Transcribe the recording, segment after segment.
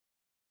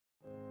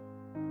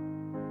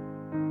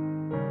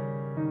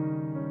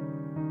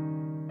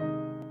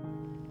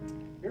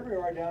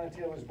are down at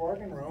Taylor's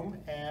Bargain Room,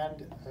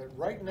 and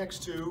right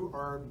next to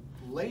our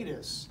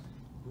latest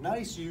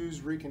nice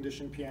used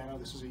reconditioned piano.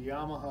 This is a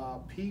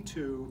Yamaha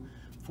P2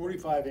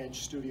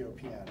 45-inch studio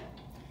piano.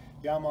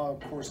 Yamaha,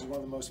 of course, is one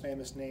of the most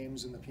famous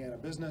names in the piano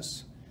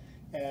business,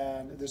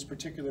 and this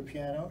particular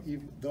piano,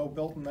 though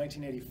built in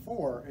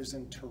 1984, is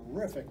in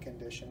terrific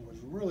condition, was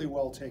really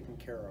well taken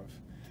care of,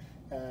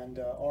 and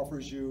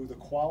offers you the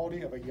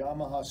quality of a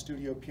Yamaha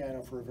studio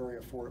piano for a very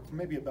affordable,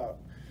 maybe about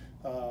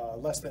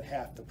less than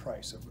half the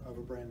price of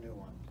a brand new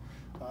one.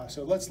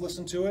 So let's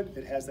listen to it.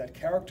 It has that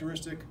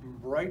characteristic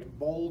bright,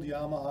 bold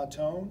Yamaha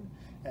tone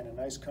and a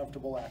nice,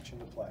 comfortable action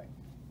to play.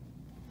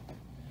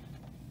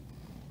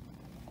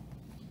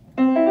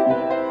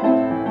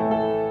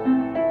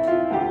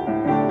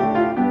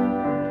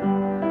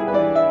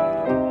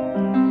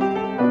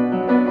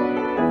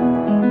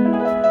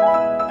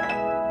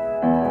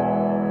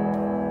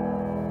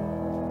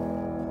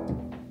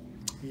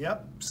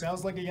 Yep,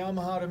 sounds like a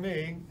Yamaha to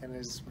me, and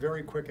is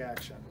very quick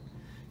action.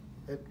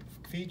 It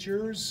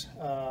features,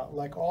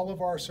 like all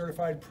of our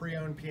certified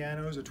pre-owned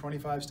pianos, a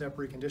 25-step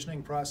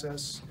reconditioning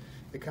process.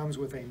 It comes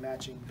with a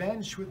matching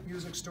bench with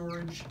music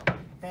storage,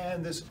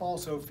 and this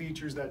also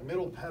features that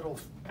middle pedal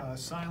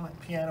silent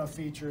piano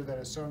feature that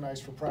is so nice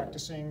for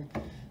practicing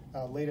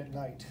late at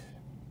night.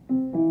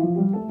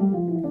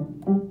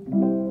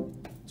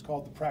 It's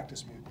called the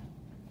practice mute.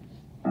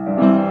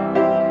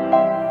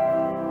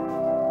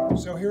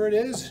 So here it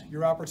is,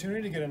 your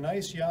opportunity to get a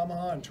nice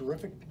Yamaha in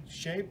terrific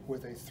shape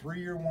with a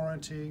 3-year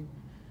warranty,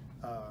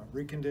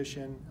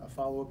 recondition, a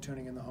follow-up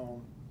tuning in the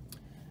home.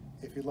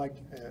 If you'd like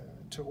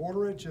to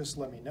order it, just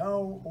let me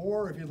know.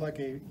 Or if you'd like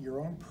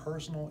your own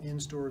personal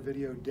in-store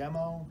video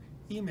demo,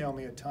 email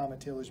me at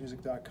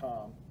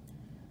tom@taylorsmusic.com,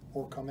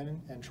 or come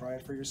in and try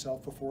it for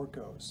yourself before it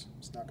goes.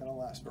 It's not going to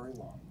last very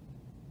long.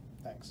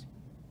 Thanks.